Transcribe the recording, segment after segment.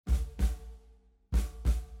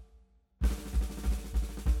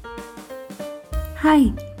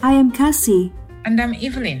Hi, I am Cassie. And I'm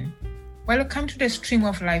Evelyn. Welcome to the Stream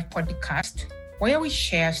of Life podcast, where we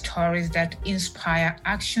share stories that inspire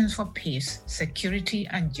actions for peace, security,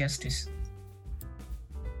 and justice.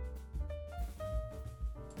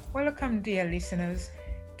 Welcome, dear listeners.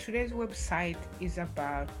 Today's website is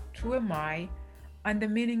about who am I and the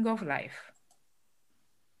meaning of life.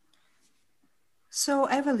 So,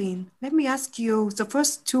 Evelyn, let me ask you the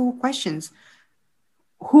first two questions.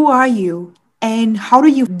 Who are you, and how do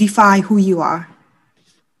you define who you are?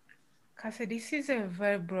 Kasi, this is a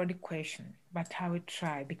very broad question, but I will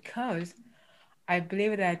try because I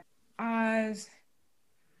believe that as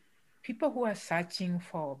people who are searching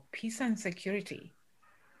for peace and security,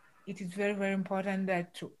 it is very, very important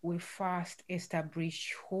that we first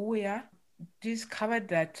establish who we are. Discovered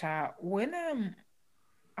that when I'm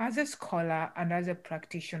as a scholar and as a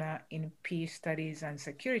practitioner in peace studies and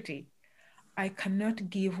security, I cannot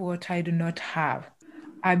give what I do not have.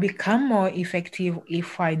 I become more effective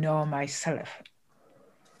if I know myself.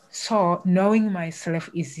 So knowing myself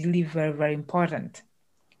is really very, very important.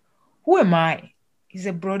 Who am I? Is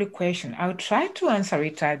a broad question. I'll try to answer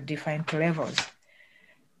it at different levels.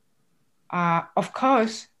 Of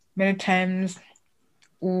course, many times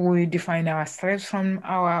we define ourselves from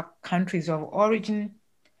our countries of origin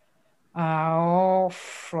or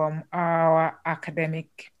from our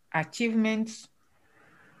academic achievements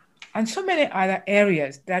and so many other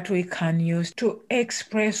areas that we can use to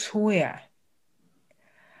express who we are.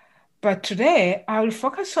 But today, I will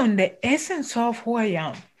focus on the essence of who I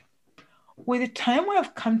am. With time,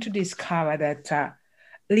 I've come to discover that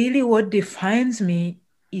really what defines me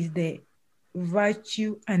is the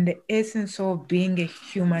virtue and the essence of being a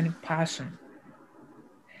human person.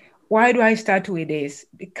 Why do I start with this?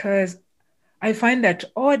 Because I find that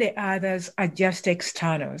all the others are just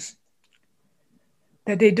externals,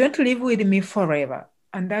 that they don't live with me forever.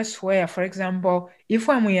 And that's where, for example, if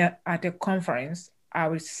I'm here at a conference, I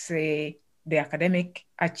would say the academic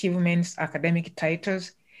achievements, academic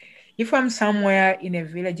titles. If I'm somewhere in a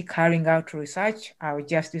village carrying out research, I would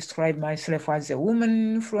just describe myself as a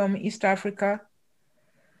woman from East Africa.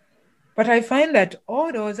 But I find that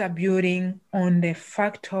all those are building on the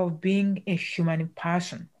fact of being a human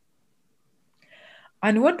person.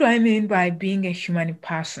 And what do I mean by being a human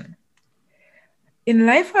person? In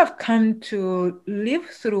life, I've come to live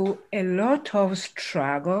through a lot of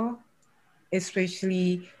struggle,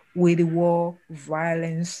 especially with war,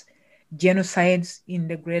 violence, genocides in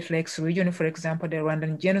the Great Lakes region, for example, the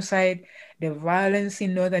Rwandan genocide, the violence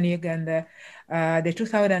in northern Uganda, the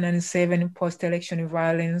 2007 post-election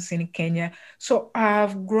violence in Kenya. So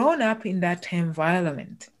I've grown up in that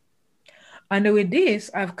environment. And with this,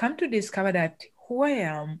 I've come to discover that who I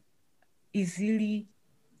am is really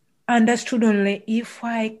understood only if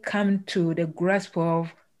I come to the grasp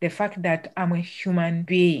of the fact that I'm a human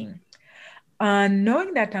being. And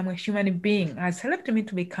knowing that I'm a human being has helped me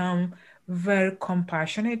to become very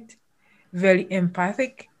compassionate, very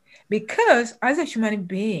empathic, because as a human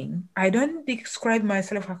being, I don't describe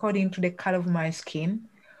myself according to the color of my skin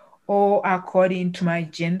or according to my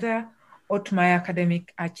gender or to my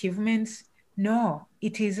academic achievements. No,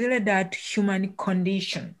 it is really that human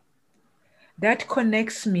condition that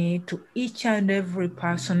connects me to each and every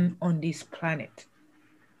person on this planet.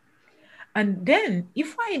 And then,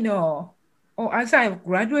 if I know, or as I've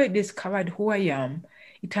gradually discovered who I am,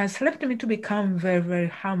 it has helped me to become very, very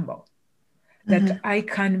humble, that I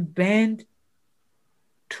can bend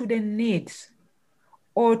to the needs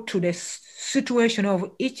or to the situation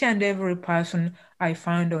of each and every person I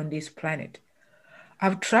find on this planet.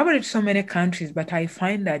 I've traveled to so many countries, but I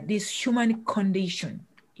find that this human condition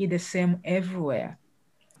is the same everywhere.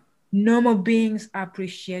 Normal beings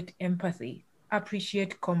appreciate empathy,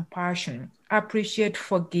 appreciate compassion, appreciate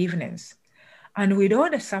forgiveness. And with all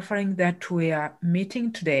the suffering that we are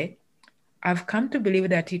meeting today, I've come to believe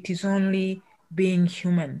that it is only being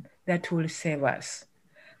human that will save us.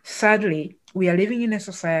 Sadly, we are living in a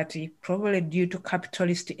society, probably due to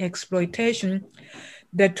capitalist exploitation,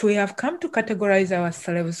 that we have come to categorize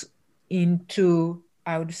ourselves into,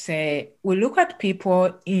 I would say, we look at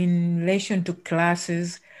people in relation to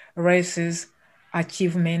classes, races,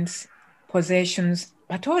 achievements, possessions,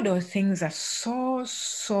 but all those things are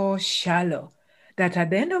so shallow that at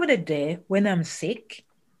the end of the day, when I'm sick,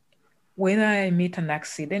 when I meet an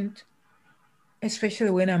accident, especially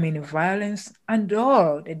when I'm in violence and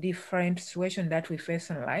all the different situations that we face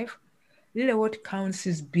in life, really what counts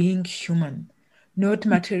is being human, not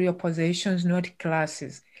material possessions, not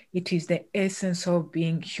classes. It is the essence of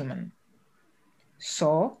being human.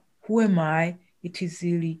 So, who am I? It is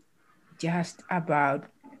really just about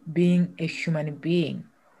being a human being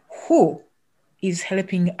who is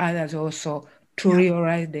helping others also to Yeah.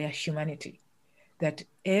 realize their humanity. That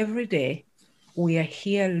every day we are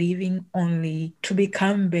here living only to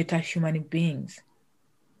become better human beings.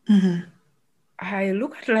 Mm-hmm. I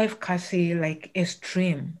look at life, Cassie, like a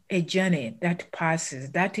stream, a journey that passes,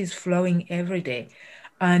 that is flowing every day.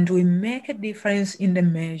 And we make a difference in the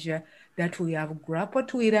measure that we have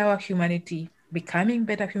grappled with our humanity, becoming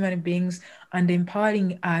better human beings, and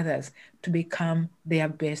empowering others to become their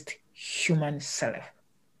best human self.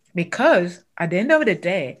 Because at the end of the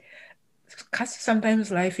day, Cassie, sometimes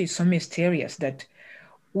life is so mysterious that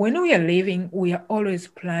when we are living, we are always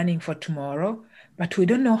planning for tomorrow, but we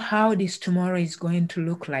don't know how this tomorrow is going to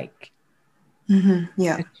look like. Mm-hmm.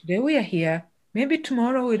 Yeah. Today we are here, maybe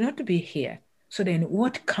tomorrow we'll not be here. So then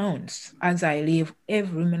what counts as I live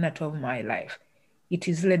every minute of my life? It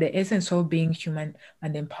is really the essence of being human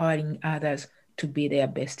and empowering others to be their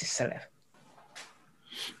best self.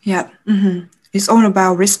 Yeah. Mm-hmm. It's all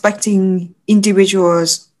about respecting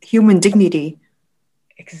individuals' human dignity.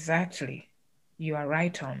 Exactly. You are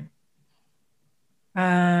right on.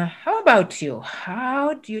 How about you?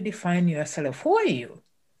 How do you define yourself? Who are you?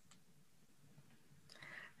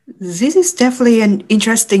 This is definitely an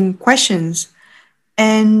interesting question.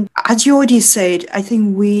 And as you already said, I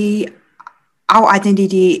think our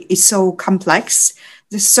identity is so complex.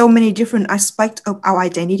 There's so many different aspects of our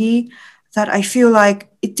identity that I feel like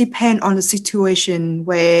it depends on the situation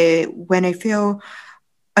where when I feel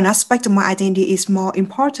an aspect of my identity is more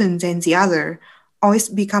important than the other, or it's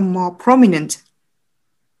become more prominent.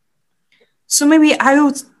 So maybe I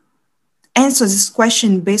will answer this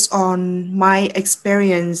question based on my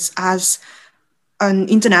experience as an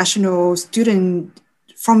international student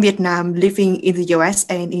from Vietnam living in the US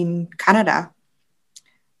and in Canada.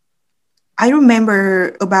 I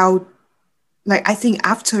remember about, like, I think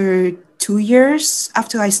after 2 years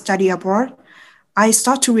after I study abroad, I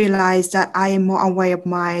start to realize that I am more aware of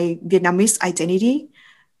my Vietnamese identity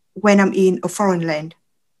when I'm in a foreign land.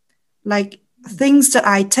 Like, things that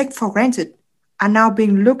I take for granted are now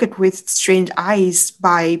being looked at with strange eyes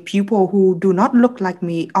by people who do not look like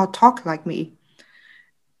me or talk like me.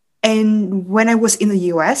 And when I was in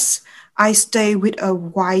the US, I stayed with a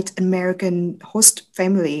white American host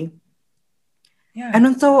family. Yeah. And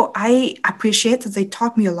although I appreciate that they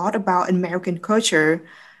taught me a lot about American culture,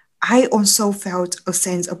 I also felt a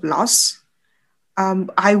sense of loss.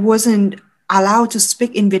 I wasn't allowed to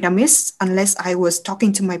speak in Vietnamese unless I was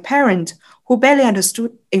talking to my parent, who barely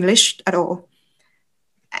understood English at all.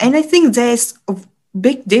 And I think there's a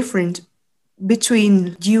big difference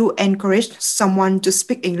between you encourage someone to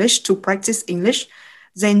speak English, to practice English,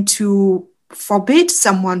 than to forbid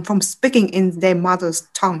someone from speaking in their mother's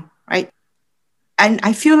tongue, right? And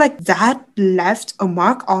I feel like that left a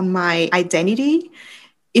mark on my identity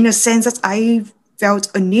in a sense that I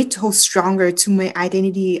felt a need to hold stronger to my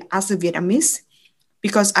identity as a Vietnamese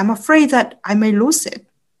because I'm afraid that I may lose it.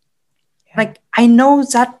 Yeah. Like, I know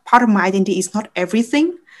that part of my identity is not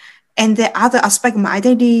everything. And the other aspect of my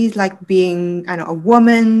identity, like being, I don't know, a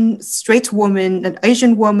woman, straight woman, an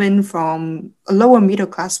Asian woman from a lower middle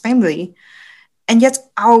class family. And yet,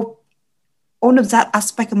 our all of that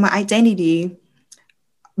aspect of my identity,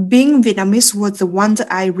 being Vietnamese was the one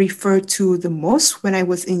that I referred to the most when I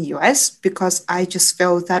was in US because I just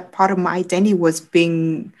felt that part of my identity was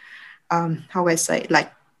being, how I say,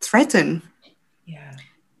 like threatened. Yeah.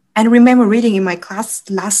 And I remember reading in my class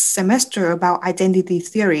last semester about identity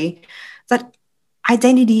theory that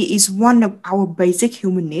identity is one of our basic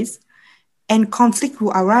human needs, and conflict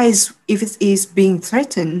will arise if it is being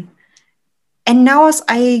threatened. And now, as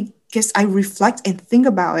I guess I reflect and think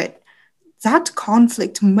about it, that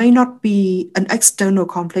conflict may not be an external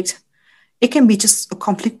conflict. It can be just a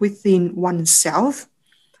conflict within oneself.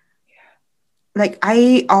 Like,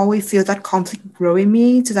 I always feel that conflict grow in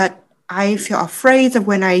me so that I feel afraid that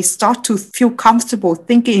when I start to feel comfortable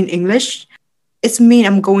thinking in English, it's mean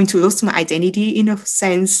I'm going to lose my identity in a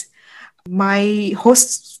sense. My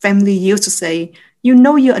host family used to say, you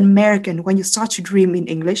know you're American when you start to dream in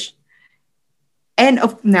English. And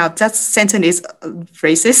now that sentence is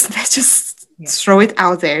racist. Let's just Yeah. throw it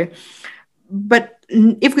out there. But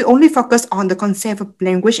if we only focus on the concept of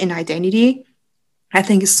language and identity, I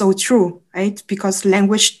think it's so true, right? Because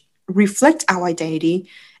language reflects our identity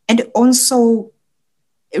and also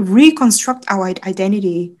reconstruct our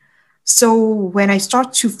identity. So when I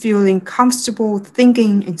start to feeling comfortable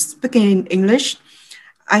thinking and speaking in English,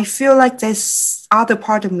 I feel like there's other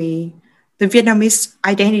part of me, the Vietnamese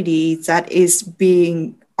identity that is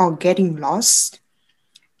being or getting lost.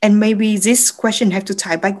 And maybe this question have to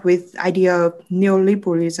tie back with idea of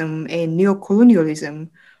neoliberalism and neocolonialism,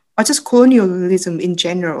 or just colonialism in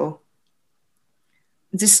general.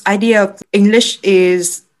 This idea of English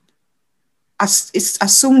is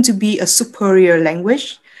assumed to be a superior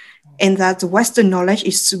language, and that the Western knowledge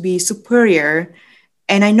is to be superior.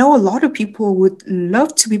 And I know a lot of people would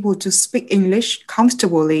love to be able to speak English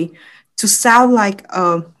comfortably, to sound like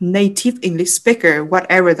a native English speaker,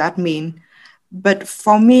 whatever that means. But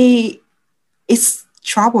for me, it's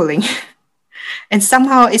troubling. And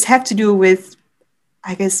somehow it's have to do with,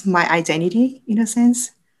 I guess, my identity in a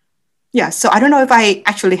sense. Yeah, so I don't know if I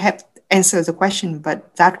actually have answered the question,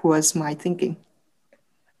 but that was my thinking.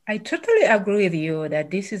 I totally agree with you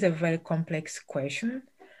that this is a very complex question,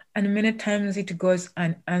 and many times it goes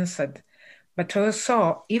unanswered. But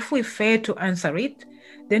also, if we fail to answer it,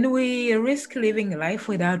 then we risk living life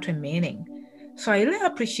without a meaning. So I really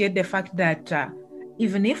appreciate the fact that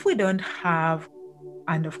even if we don't have,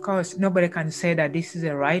 and of course, nobody can say that this is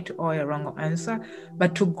a right or a wrong answer,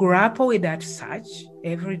 but to grapple with that search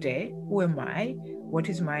every day: who am I? What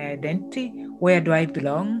is my identity? Where do I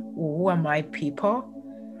belong? Who are my people?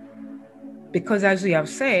 Because as we have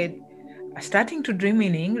said, starting to dream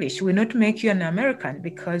in English will not make you an American,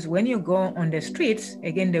 because when you go on the streets,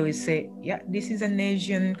 again, they will say, yeah, this is an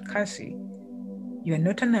Asian Cassie. You are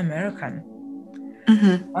not an American.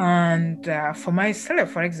 Mm-hmm. And for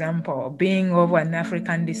myself, for example, being of an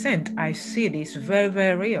African descent, I see this very,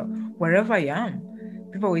 very real. Wherever I am,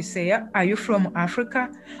 people will say, yeah, are you from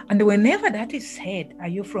Africa? And whenever that is said, are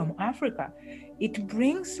you from Africa? It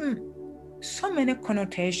brings so many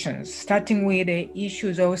connotations, starting with the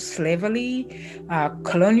issues of slavery,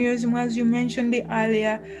 colonialism, as you mentioned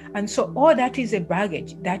earlier. And so all that is a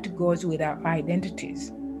baggage that goes with our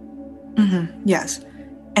identities. Mm-hmm. Yes.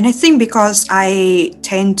 And I think because I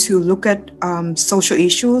tend to look at social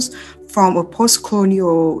issues from a post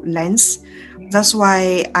colonial lens, that's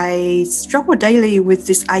why I struggle daily with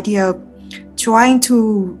this idea of trying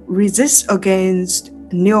to resist against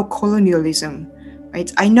neocolonialism. Right?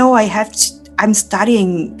 I know I'm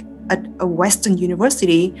studying at a Western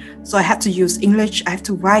university, so I have to use English, I have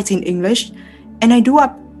to write in English, and I do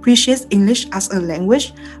appreciate English as a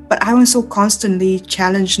language, but I also constantly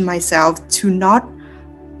challenge myself to not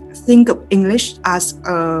think of English as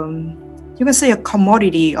you can say a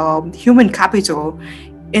commodity or human capital,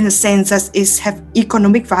 in the sense that it have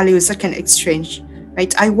economic values that can exchange.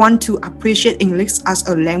 Right? I want to appreciate English as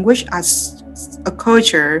a language, as a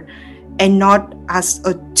culture, and not as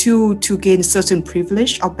a tool to gain certain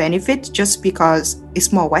privilege or benefit just because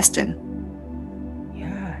it's more Western.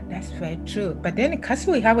 Yeah, that's very true. But then, because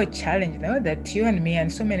we have a challenge, no, that you and me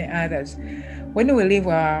and so many others, when we leave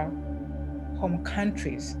our home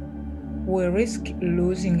countries, we risk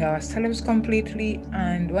losing ourselves completely.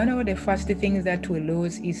 And one of the first things that we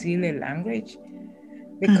lose is really language,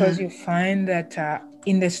 because you find that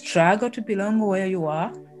in the struggle to belong where you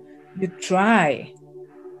are, you try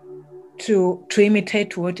to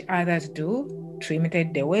imitate what others do, to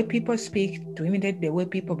imitate the way people speak, to imitate the way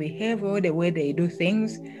people behave, or the way they do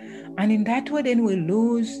things. And in that way, then we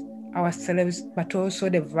lose ourselves, but also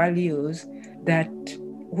the values that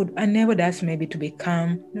would enable us maybe to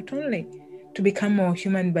become, not only to become more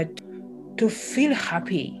human, but to feel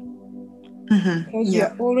happy. Because Yeah.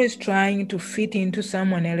 you're always trying to fit into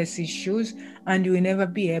someone else's shoes and you will never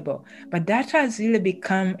be able. But that has really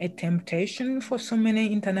become a temptation for so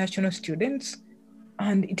many international students.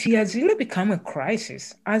 And it has really become a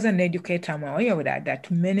crisis. As an educator, I'm aware of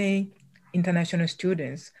that many international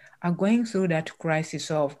students are going through that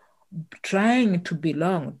crisis of trying to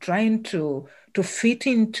belong, trying to fit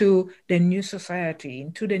into the new society,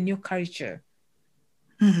 into the new culture.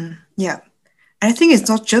 Yeah. And I think it's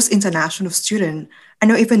not just international student. I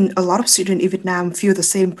know even a lot of students in Vietnam feel the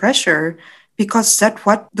same pressure because that's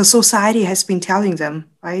what the society has been telling them,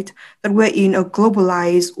 right? That we're in a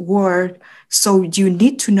globalized world. So you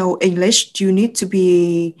need to know English. You need to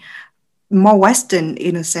be more Western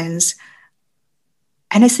in a sense.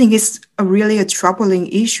 And I think it's really a troubling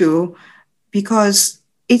issue because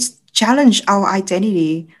it's challenged our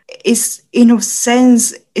identity. It's in a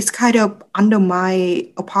sense, it's kind of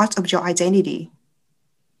undermine a part of your identity.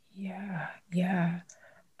 Yeah, yeah.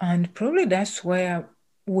 And probably that's where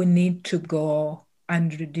we need to go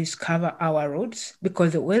and rediscover our roots,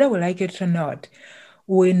 because whether we like it or not,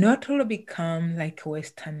 we not only become like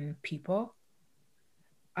Western people.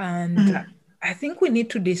 And I think we need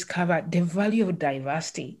to discover the value of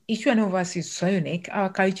diversity. Each one of us is so unique. Our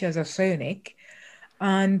cultures are so unique.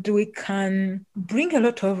 And we can bring a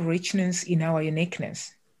lot of richness in our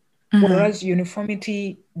uniqueness, whereas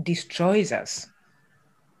uniformity destroys us.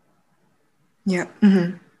 Yeah.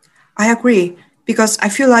 I agree because I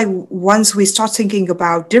feel like once we start thinking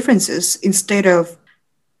about differences instead of,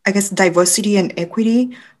 I guess, diversity and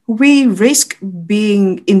equity, we risk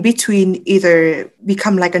being in between, either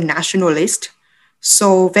become like a nationalist,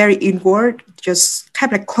 so very inward, just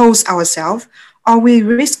kind of like close ourselves, or we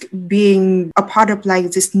risk being a part of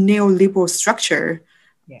like this neoliberal structure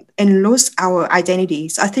Yeah. and lose our identity.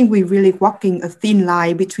 So I think we're really walking a thin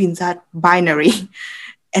line between that binary.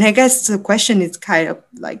 And I guess the question is kind of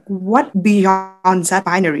like, what beyond that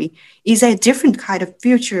binary? Is there a different kind of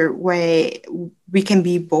future where we can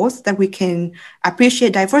be both, that we can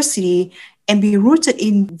appreciate diversity and be rooted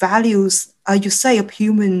in values, you say, of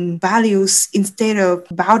human values instead of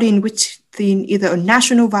bounding within either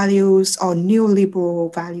national values or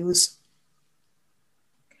neoliberal values?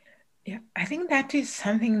 Yeah, I think that is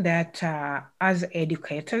something that as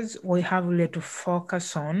educators, we have really to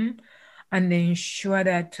focus on and ensure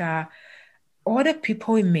that all the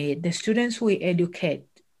people we meet, the students we educate,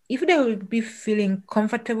 if they will be feeling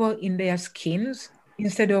comfortable in their skins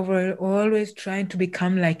instead of always trying to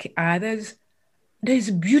become like others, there's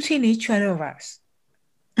beauty in each one of us.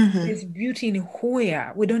 There's beauty in who we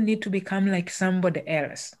are. We don't need to become like somebody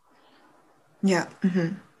else. Yeah.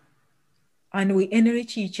 And we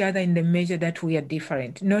enrich each other in the measure that we are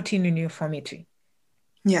different, not in uniformity.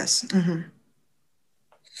 Yes.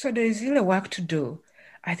 So there is really work to do.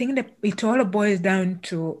 I think that it all boils down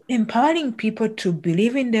to empowering people to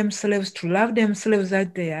believe in themselves, to love themselves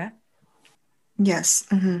out there. Yes.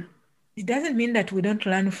 It doesn't mean that we don't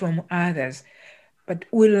learn from others, but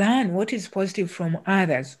we learn what is positive from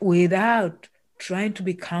others without trying to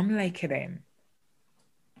become like them.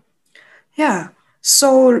 Yeah.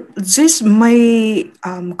 So this may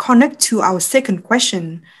connect to our second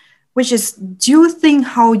question, which is, do you think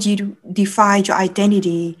how you define your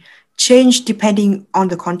identity change depending on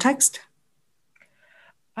the context?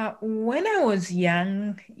 When I was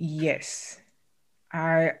young, yes,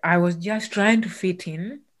 I was just trying to fit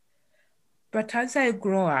in. But as I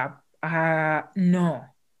grow up, no.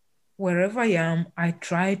 Wherever I am, I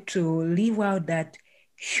try to live out that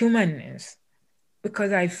humanness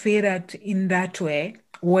because I feel that in that way,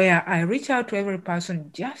 where I reach out to every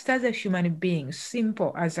person just as a human being,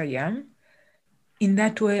 simple as I am, in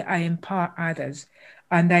that way, I empower others.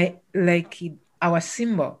 And I like our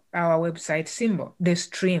symbol, our website symbol, the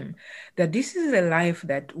stream, that this is a life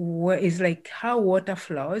that is like how water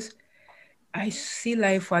flows. I see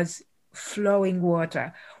life as flowing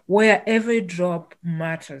water, where every drop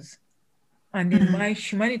matters. And in my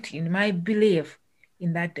humanity, in my belief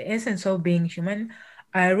in that the essence of being human,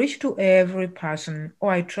 I reach to every person,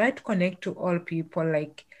 or I try to connect to all people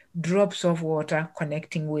like drops of water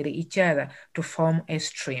connecting with each other to form a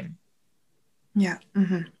stream. Yeah.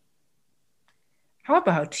 How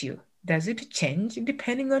about you? Does it change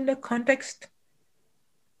depending on the context?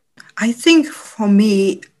 I think for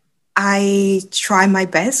me, I try my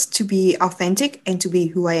best to be authentic and to be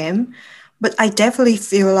who I am, but I definitely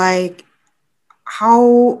feel like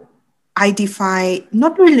how I define,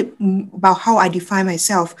 not really about how I define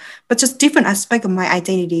myself, but just different aspect of my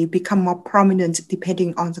identity become more prominent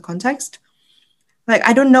depending on the context. Like,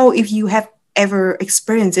 I don't know if you have ever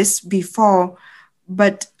experienced this before,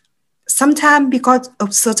 but sometimes because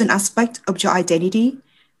of certain aspect of your identity,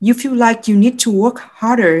 you feel like you need to work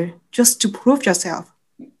harder just to prove yourself.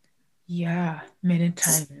 Yeah, many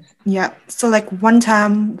times. Yeah. So like one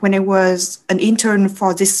time when I was an intern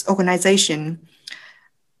for this organization,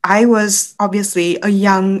 I was obviously a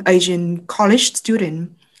young Asian college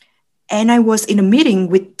student, and I was in a meeting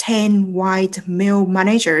with 10 white male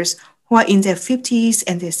managers who are in their 50s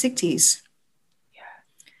and their 60s.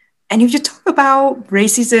 And if you talk about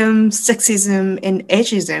racism, sexism, and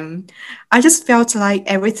ageism, I just felt like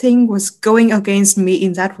everything was going against me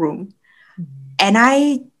in that room. Mhm. And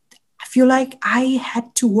I feel like I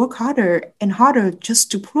had to work harder and harder just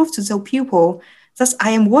to prove to those people that I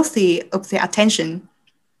am worthy of their attention.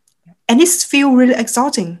 And it's feel really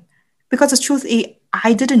exhausting because the truth is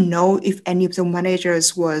I didn't know if any of the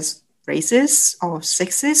managers was racist or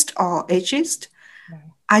sexist or ageist. Wow.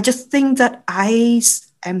 I just think that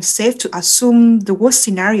am safe to assume the worst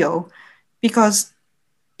scenario because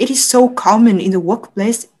it is so common in the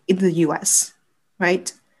workplace in the US,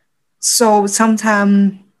 right? So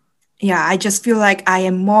sometimes, yeah, I just feel like I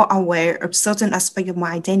am more aware of certain aspect of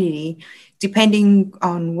my identity depending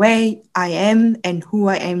on where I am and who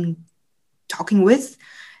I am talking with.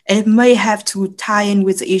 It may have to tie in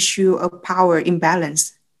with the issue of power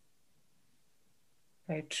imbalance.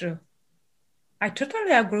 Very true. I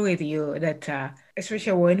totally agree with you that,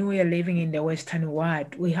 especially when we are living in the Western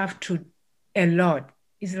world, we have to a lot.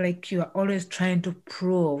 it's like you are always trying to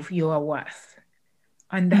prove your worth.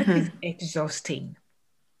 And that is exhausting.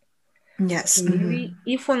 Yes. Really,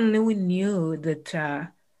 if only we knew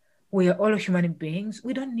that we are all human beings,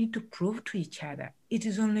 we don't need to prove to each other. It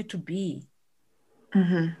is only to be.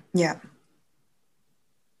 Yeah.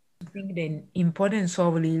 I think the importance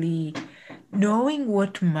of really knowing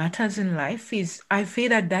what matters in life is, I feel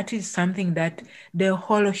that that is something that the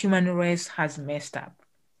whole human race has messed up.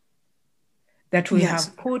 That we Yes.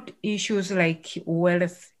 have put issues like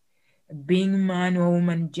wealth, being man or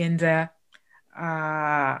woman, gender,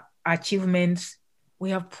 achievements,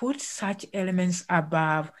 we have put such elements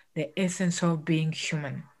above the essence of being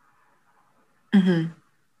human.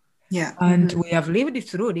 Yeah. And we have lived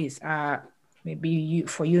through this. Maybe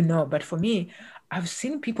for you, no, but for me, I've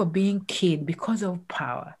seen people being killed because of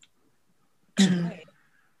power. Today,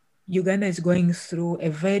 Uganda is going through a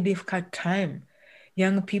very difficult time.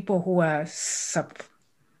 Young people who are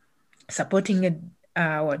supporting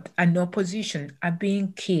an opposition are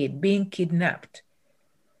being killed, being kidnapped.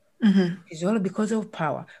 It's all because of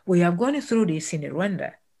power. We have gone through this in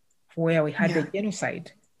Rwanda, where we had the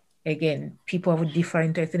genocide. Again, people of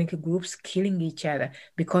different ethnic groups killing each other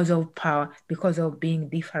because of power, because of being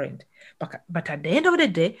different. But at the end of the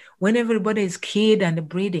day, when everybody is killed and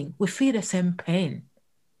bleeding, we feel the same pain.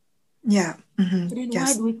 Yeah. Then why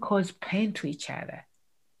Yes. do we cause pain to each other?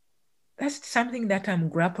 That's something that I'm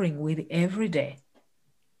grappling with every day.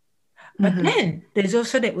 But then there's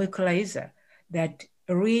also the equalizer that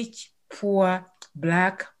rich, poor,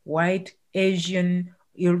 Black, white, Asian,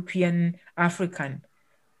 European, African,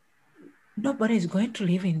 nobody is going to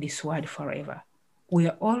live in this world forever. We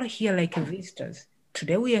are all here like visitors.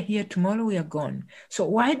 Today we are here, tomorrow we are gone. So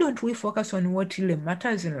why don't we focus on what really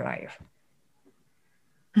matters in life?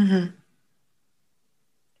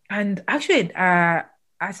 And actually, at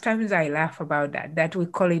times I laugh about that we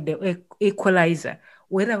call it the equalizer.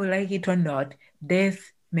 Whether we like it or not,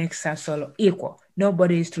 death makes us all equal.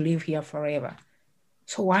 Nobody is to live here forever.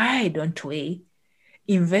 So why don't we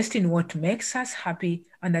invest in what makes us happy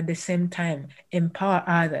and at the same time empower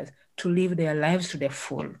others to live their lives to the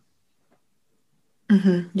full?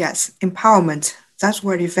 Yes. Empowerment. That's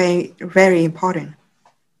what is very, very important.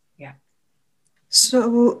 Yeah.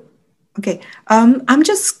 So, okay. I'm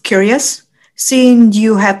just curious, seeing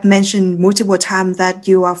you have mentioned multiple times that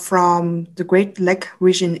you are from the Great Lake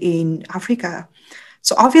region in Africa.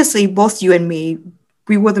 So obviously, both you and me,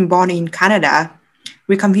 we weren't born in Canada.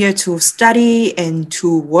 We come here to study and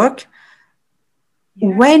to work.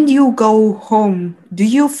 Yeah. When you go home, do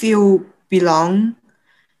you feel belong?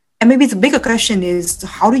 And maybe the bigger question is,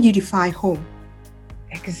 how do you define home?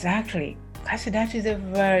 Exactly. Kasi, that is a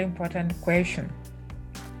very important question.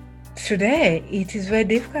 Today, it is very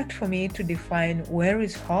difficult for me to define where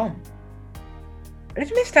is home.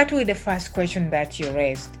 Let me start with the first question that you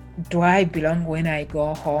raised. Do I belong when I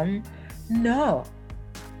go home? No.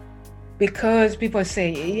 Because people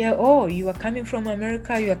say, yeah, oh, you are coming from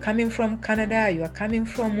America, you are coming from Canada, you are coming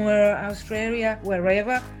from Australia,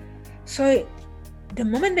 wherever. So the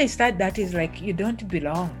moment they start that is like, you don't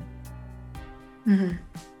belong.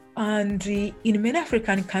 And in many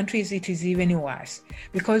African countries, it is even worse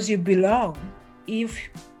because you belong. If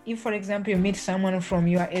for example, you meet someone from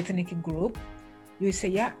your ethnic group, you say,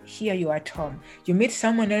 yeah, here you are at home. You meet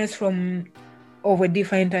someone else from of a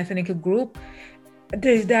different ethnic group,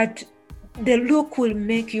 there's that, the look will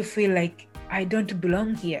make you feel like, I don't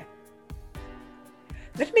belong here.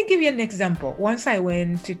 Let me give you an example. Once I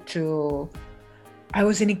was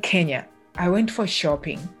in Kenya. I went for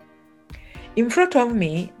shopping. In front of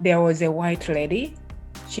me, there was a white lady.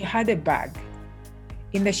 She had a bag.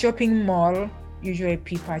 In the shopping mall, usually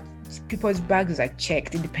people's bags are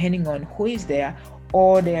checked depending on who is there,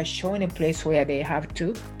 or they are shown a place where they have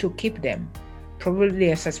to keep them. Probably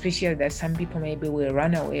they are suspicious that some people maybe will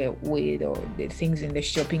run away with or the things in the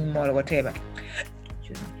shopping mall or whatever.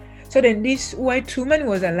 So then this white woman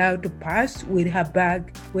was allowed to pass with her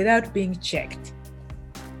bag without being checked.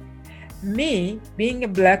 Me, being a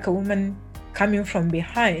Black woman coming from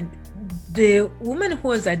behind, the woman who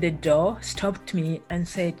was at the door stopped me and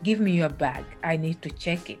said, give me your bag, I need to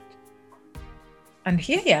check it. And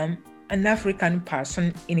here I am, an African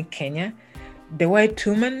person in Kenya. The white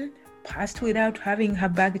woman passed without having her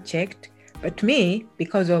bag checked, but me,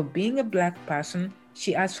 because of being a Black person,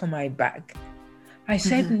 she asked for my bag. I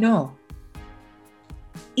said no.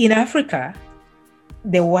 In Africa,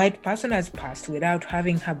 the white person has passed without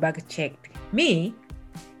having her bag checked. Me,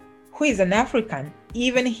 who is an African,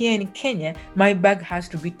 even here in Kenya, my bag has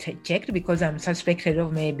to be checked because I'm suspected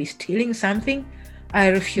of maybe stealing something. I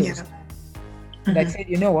refused. And I said,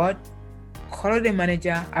 you know what? call the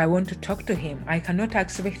manager. I want to talk to him. I cannot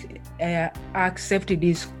accept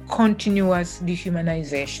this continuous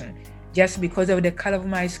dehumanization just because of the color of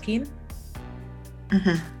my skin.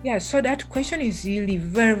 Yeah, so that question is really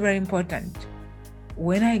very, very important.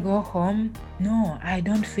 When I go home, no, I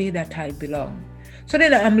don't feel that I belong. So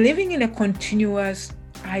then I'm living in a continuous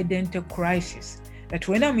identity crisis. That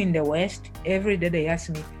when I'm in the West, every day they ask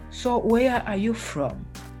me, so where are you from?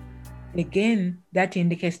 Again, that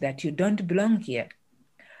indicates that you don't belong here.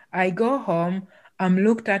 I go home, I'm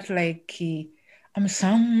looked at like I'm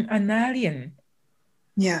an alien.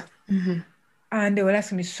 Yeah. And they will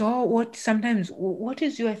ask me, so what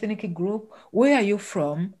is your ethnic group? Where are you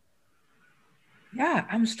from? Yeah,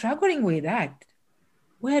 I'm struggling with that.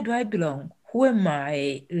 Where do I belong? Who am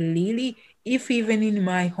I really? If even in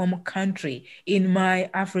my home country, in my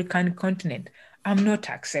African continent, I'm not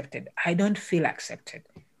accepted. I don't feel accepted.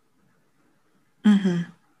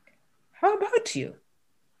 How about you?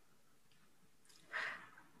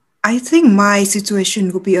 I think my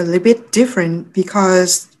situation would be a little bit different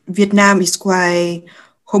because Vietnam is quite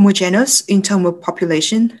homogeneous in terms of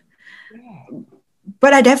population. Yeah.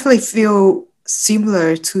 But I definitely feel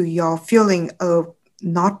similar to your feeling of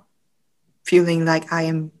not feeling like I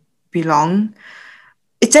am belong.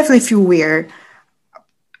 It definitely feel weird.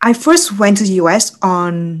 I first went to the US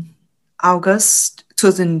on August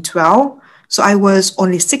 2012, so I was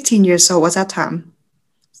only 16 years old at that time.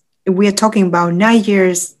 We are talking about 9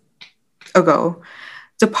 years ago.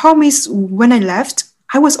 The problem is when I left,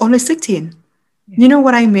 I was only 16. Yeah. You know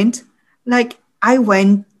what I meant? Like I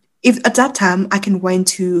went if at that time I can went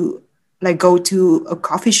to like go to a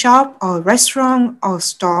coffee shop or a restaurant or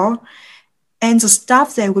store and the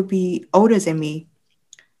staff there would be older than me.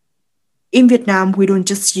 In Vietnam, we don't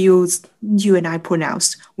just use you and I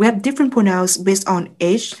pronouns. We have different pronouns based on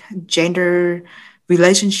age, gender,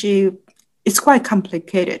 relationship. It's quite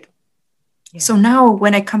complicated. Yeah. So now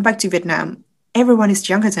when I come back to Vietnam, everyone is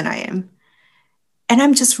younger than I am. And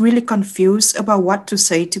I'm just really confused about what to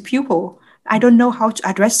say to people. I don't know how to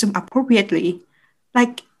address them appropriately.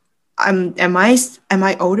 Like, am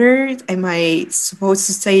I older? Am I supposed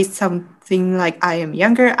to say something like I am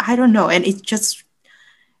younger? I don't know. And it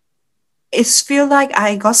feel like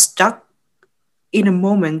I got stuck in a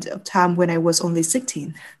moment of time when I was only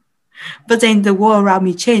 16. But then the world around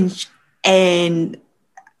me changed, and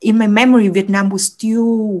in my memory, Vietnam was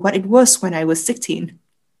still what it was when I was 16.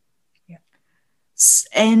 Yeah.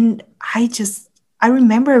 And I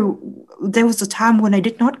remember there was a time when I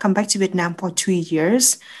did not come back to Vietnam for 2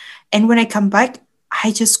 years. And when I come back,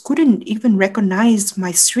 I just couldn't even recognize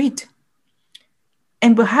my street.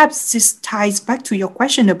 And perhaps this ties back to your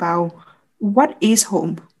question about what is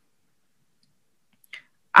home.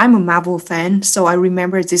 I'm a Marvel fan, so I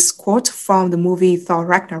remember this quote from the movie Thor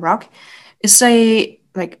Ragnarok. It say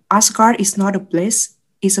like Asgard is not a place,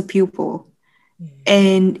 it's a pupil.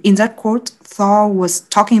 And in that quote, Thor was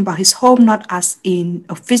talking about his home not as in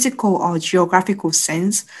a physical or geographical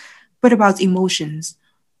sense, but about emotions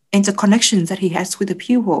and the connections that he has with the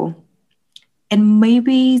people. And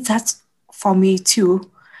maybe that's for me too,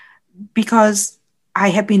 because I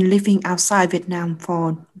have been living outside Vietnam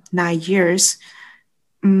for 9 years.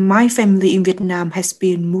 My family in Vietnam has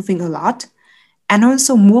been moving a lot and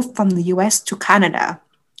also moved from the US to Canada.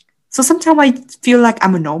 So sometimes I feel like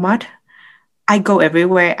I'm a nomad. I go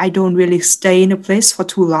everywhere. I don't really stay in a place for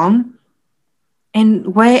too long. And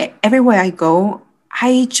everywhere I go,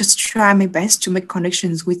 I just try my best to make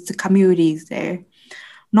connections with the communities there.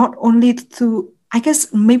 Not only through, I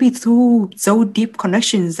guess maybe through so deep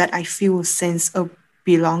connections that I feel a sense of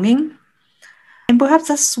belonging. And perhaps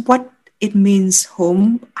that's what it means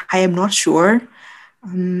home. I am not sure.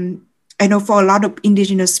 Um, I know for a lot of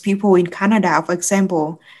indigenous people in Canada, for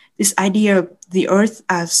example, this idea of the earth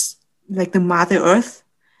as like the mother earth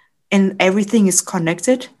and everything is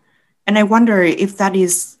connected. And I wonder if that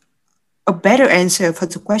is a better answer for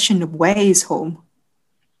the question of where is home.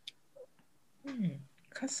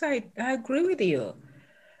 Because I agree with you.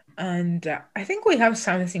 And I think we have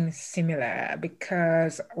something similar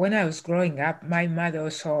because when I was growing up, my mother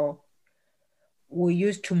also, we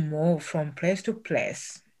used to move from place to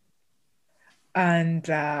place. And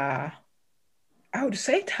I would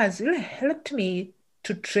say it has really helped me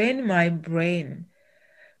to train my brain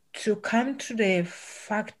to come to the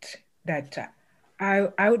fact that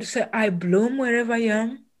I would say I bloom wherever I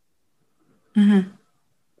am. Mm-hmm.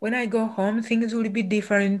 When I go home, things will be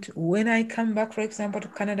different. When I come back, for example, to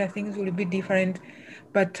Canada, things will be different.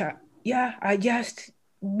 But yeah, I just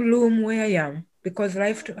bloom where I am because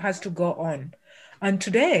has to go on. And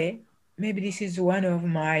today, maybe this is one of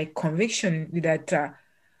my conviction that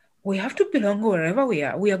we have to belong wherever we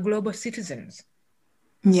are. We are global citizens.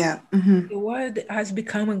 Yeah. The world has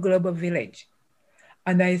become a global village.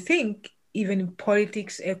 And I think even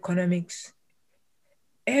politics, economics,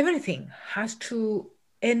 everything has to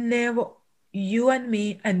enable you and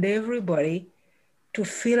me and everybody to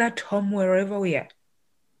feel at home wherever we are.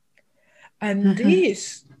 And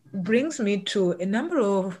this brings me to a number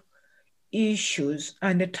of issues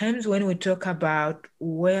and the times when we talk about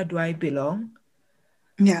where do I belong.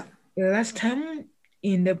 Yeah. Last time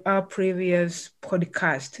in our previous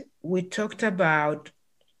podcast, we talked about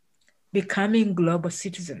becoming global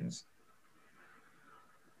citizens.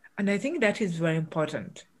 And I think that is very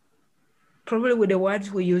important. Probably with the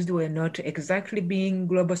words we used were not exactly being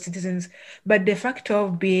global citizens, but the fact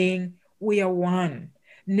of being we are one.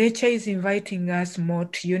 Nature is inviting us more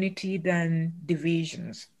to unity than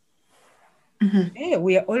divisions. Hey,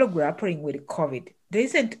 we are all grappling with COVID. There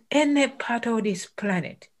isn't any part of this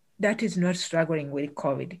planet that is not struggling with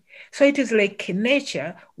COVID. So it is like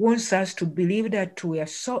nature wants us to believe that we are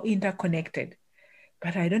so interconnected.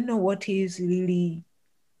 But I don't know what is really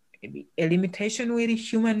a limitation with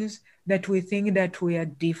humans that we think that we are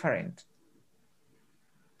different.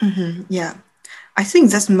 Yeah. I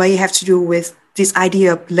think that may have to do with this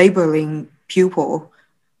idea of labeling people.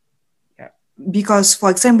 Yeah. Because,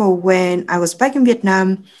 for example, when I was back in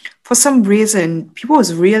Vietnam, for some reason,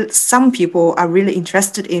 some people are really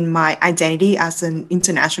interested in my identity as an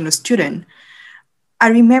international student. I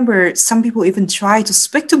remember some people even try to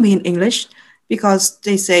speak to me in English because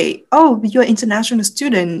they say, "Oh, you're an international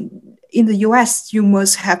student in the US. You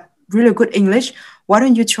must have really good English. Why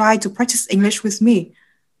don't you try to practice English with me?"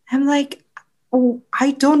 I'm like, "Oh,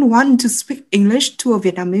 I don't want to speak English to a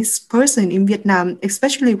Vietnamese person in Vietnam,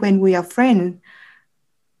 especially when we are friends.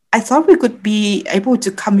 I thought we could be able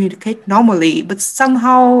to communicate normally, but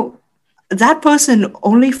somehow that person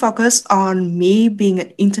only focused on me being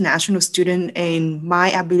an international student and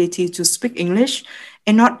my ability to speak English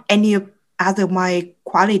and not any other my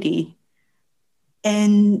quality.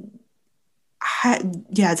 And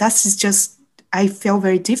yeah, that's just, I felt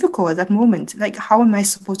very difficult at that moment. Like, how am I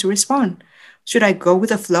supposed to respond? Should I go with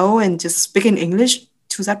the flow and just speak in English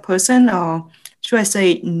to that person? Or should I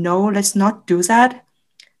say, no, let's not do that?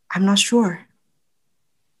 I'm not sure.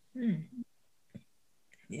 Hmm.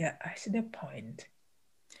 Yeah, I see the point.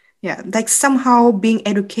 Yeah, like somehow being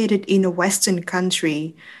educated in a Western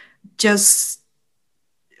country just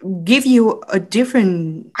give you a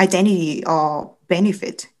different identity or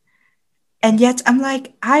benefit. And yet I'm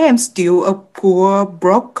like, I am still a poor,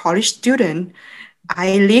 broke college student.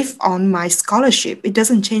 I live on my scholarship. It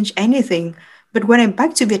doesn't change anything. But when I'm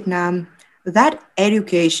back to Vietnam, that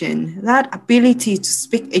education, that ability to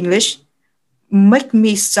speak English make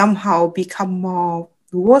me somehow become more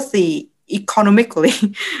worthy economically,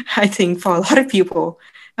 I think, for a lot of people.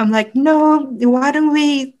 I'm like, no, why don't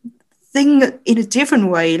we think in a different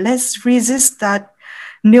way? Let's resist that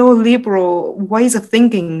neoliberal ways of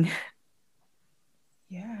thinking.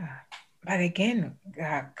 Yeah. But again,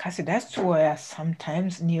 Cassie, that's where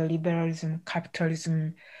sometimes neoliberalism,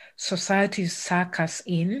 capitalism, society suck us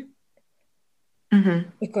in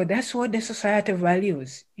because that's what the society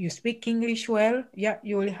values. You speak English well, yeah,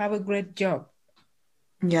 you will have a great job.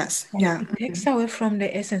 Yes, But yeah, it takes away from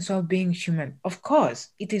the essence of being human. Of course,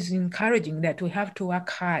 it is encouraging that we have to work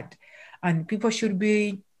hard and people should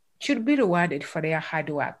be rewarded for their hard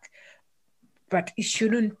work. But it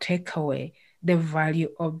shouldn't take away the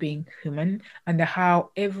value of being human and how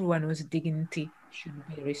everyone's dignity should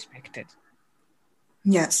be respected.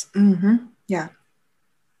 yes, yeah.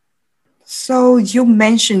 So you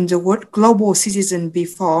mentioned the word global citizen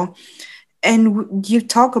before, and you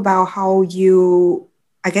talk about how you,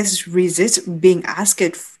 I guess, resist being asked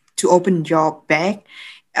to open your bag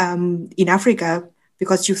in Africa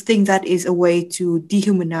because you think that is a way to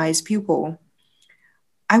dehumanize people.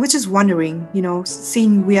 I was just wondering,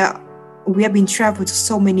 seeing we have been traveled to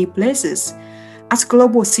so many places, as a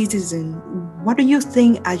global citizen, what do you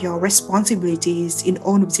think are your responsibilities in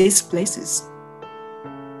all of these places?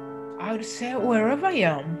 I would say wherever I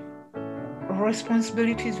am,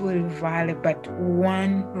 responsibilities will vary, but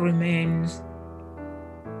one remains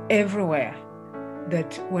everywhere.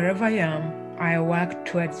 That wherever I am, I work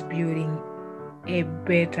towards building a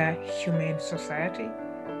better human society,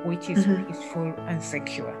 which is peaceful and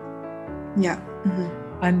secure. Yeah.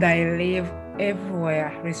 And I live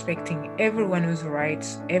everywhere respecting everyone's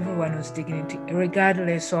rights, everyone's dignity,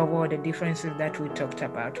 regardless of all the differences that we talked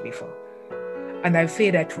about before. And I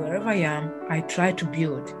feel that wherever I am, I try to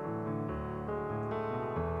build.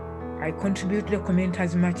 I contribute to the community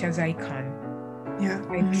as much as I can. Yeah.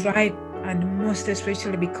 I try and most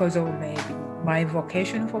especially because of maybe my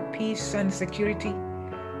vocation for peace and security.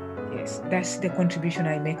 Yes, that's the contribution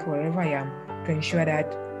I make wherever I am, to ensure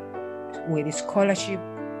that with scholarship,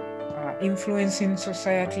 influencing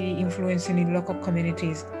society, influencing in local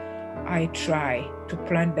communities, I try to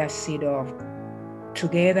plant that seed of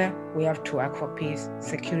together we have to work for peace,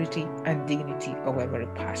 security, and dignity of every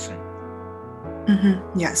person.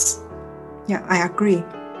 Yes. Yeah, I agree.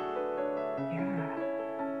 Yeah.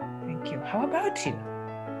 Thank you. How about you?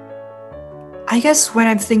 I guess when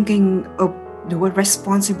I'm thinking of the word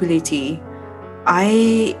responsibility,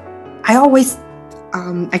 I always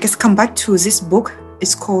I guess come back to this book.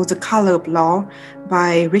 It's called The Color of Law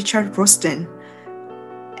by Richard Rosten.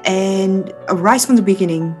 And right from the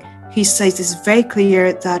beginning, he says it's very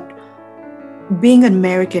clear that being an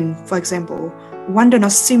American, for example, one does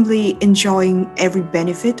not simply enjoying every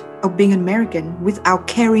benefit of being an American without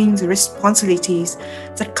carrying the responsibilities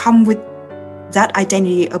that come with that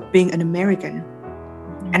identity of being an American.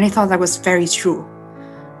 And I thought that was very true.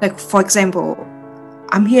 Like, for example,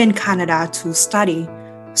 I'm here in Canada to study.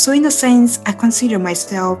 So in a sense, I consider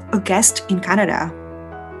myself a guest in Canada,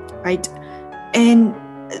 right? And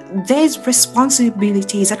there's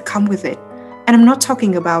responsibilities that come with it. And I'm not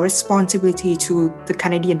talking about responsibility to the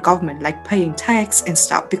Canadian government, like paying tax and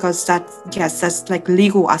stuff, because that's like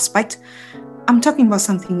legal aspect. I'm talking about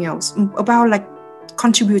something else, about like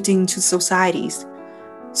contributing to societies.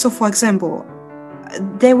 So for example,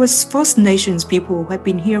 there was First Nations people who have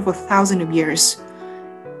been here for thousands of years.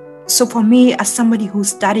 So for me, as somebody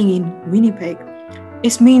who's studying in Winnipeg,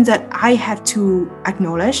 it means that I have to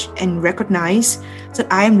acknowledge and recognize that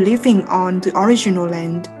I am living on the original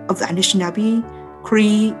land of the Anishinaabe,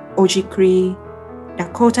 Cree, Ojibwe,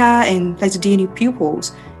 Dakota, and like the Dene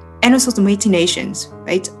peoples, and also the Métis nations,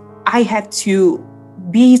 right? I have to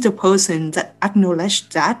be the person that acknowledge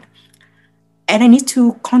that, and I need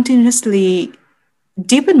to continuously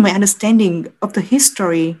deepen my understanding of the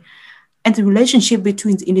history and the relationship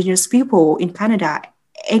between the Indigenous people in Canada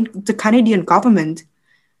and the Canadian government.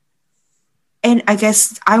 And I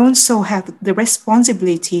guess I also have the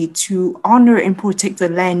responsibility to honor and protect the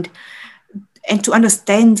land and to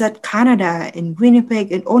understand that Canada and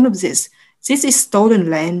Winnipeg and all of this is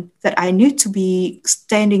stolen land that I need to be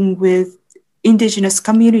standing with Indigenous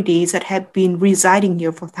communities that have been residing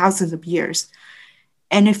here for thousands of years.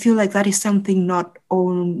 And I feel like that is something not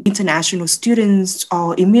all international students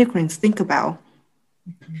or immigrants think about,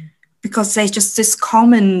 because there's just this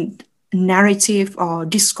common narrative or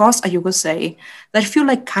discourse, as you would say, that I feel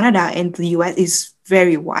like Canada and the US is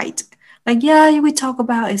very white. Like, yeah, we talk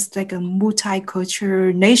about it's like a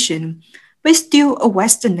multicultural nation, but it's still a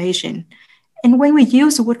Western nation. And when we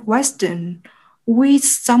use the word Western, we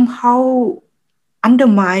somehow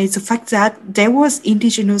undermine the fact that there was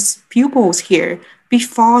indigenous peoples here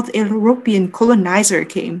before the European colonizer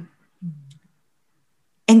came.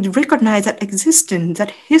 And recognize that existence,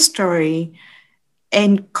 that history,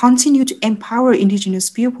 and continue to empower indigenous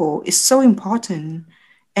people is so important.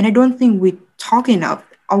 And I don't think we talk enough,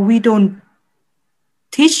 or we don't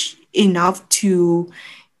teach enough to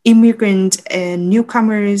immigrants and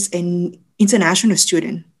newcomers and international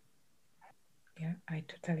students. Yeah, I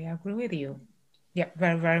totally agree with you. Yeah,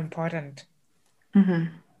 very, very important.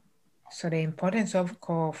 So the importance of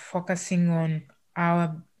focusing on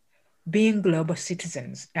our being global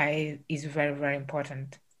citizens is very, very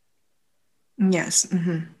important. Yes.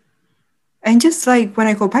 And just like when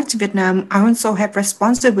I go back to Vietnam, I also have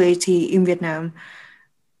responsibility in Vietnam.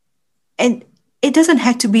 And it doesn't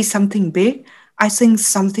have to be something big. I think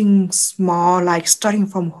something small, like starting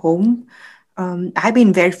from home. I've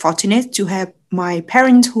been very fortunate to have my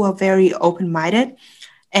parents who are very open-minded,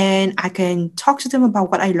 and I can talk to them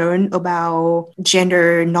about what I learned about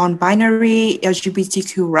gender non-binary,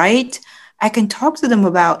 LGBTQ right. I can talk to them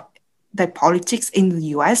about the politics in the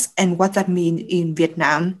US and what that means in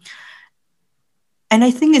Vietnam. And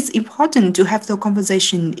I think it's important to have the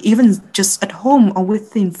conversation, even just at home or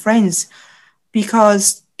within friends,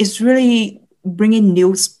 because it's really bringing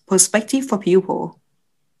new perspective for people.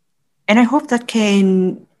 And I hope that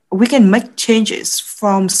we can make changes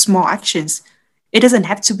from small actions. It doesn't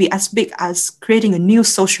have to be as big as creating a new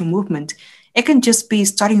social movement. It can just be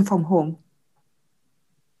starting from home.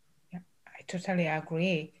 Yeah, I totally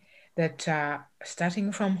agree that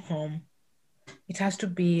starting from home, it has to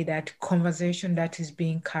be that conversation that is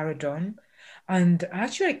being carried on. And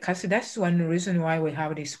actually, Cassie, that's one reason why we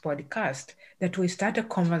have this podcast, that we start a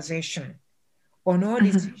conversation on all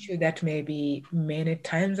these issues that maybe many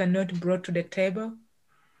times are not brought to the table.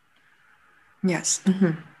 Yes.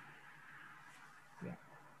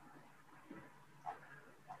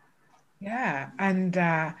 Yeah. Yeah, and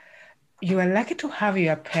you are lucky to have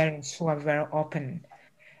your parents who are very open,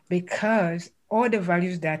 because all the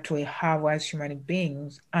values that we have as human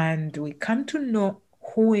beings, and we come to know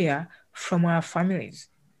who we are from our families.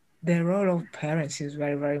 The role of parents is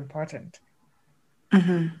very, very important.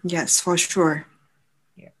 Yes, for sure.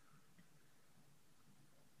 Yeah.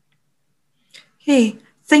 Hey,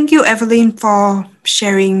 thank you, Evelyn, for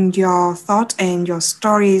sharing your thoughts and your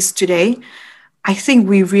stories today. I think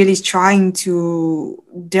we're really trying to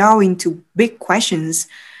delve into big questions.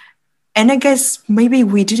 And I guess maybe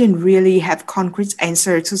we didn't really have concrete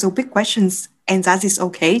answer to those big questions, and that is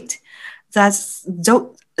okay.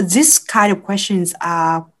 This kind of questions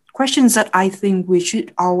are questions that I think we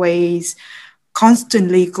should always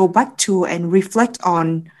constantly go back to and reflect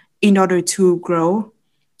on in order to grow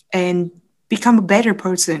and become a better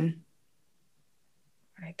person.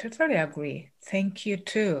 I totally agree. Thank you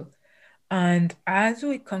too. And as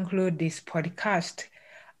we conclude this podcast,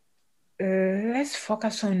 let's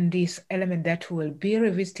focus on this element that we'll be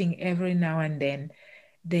revisiting every now and then,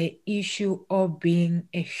 the issue of being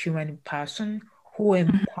a human person who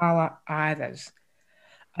empower others.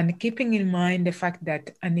 And keeping in mind the fact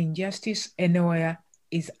that an injustice anywhere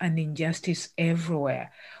is an injustice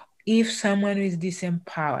everywhere. If someone is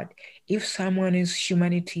disempowered, if someone's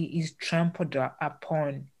humanity is trampled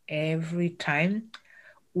upon every time,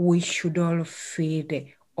 we should all feel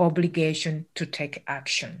the obligation to take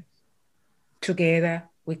action. Together,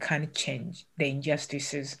 we can change the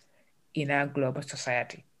injustices in our global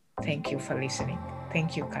society. Thank you for listening.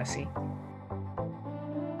 Thank you, Cassie.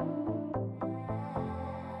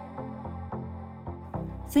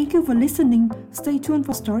 Thank you for listening. Stay tuned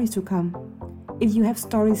for stories to come. If you have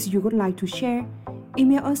stories you would like to share,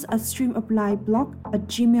 email us at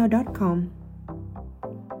streamoflifeblog@gmail.com.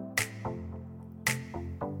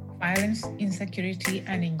 Violence, insecurity,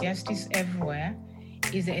 and injustice everywhere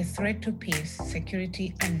is a threat to peace,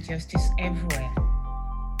 security, and justice everywhere.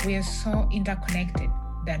 We are so interconnected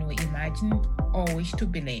than we imagined or wish to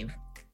believe.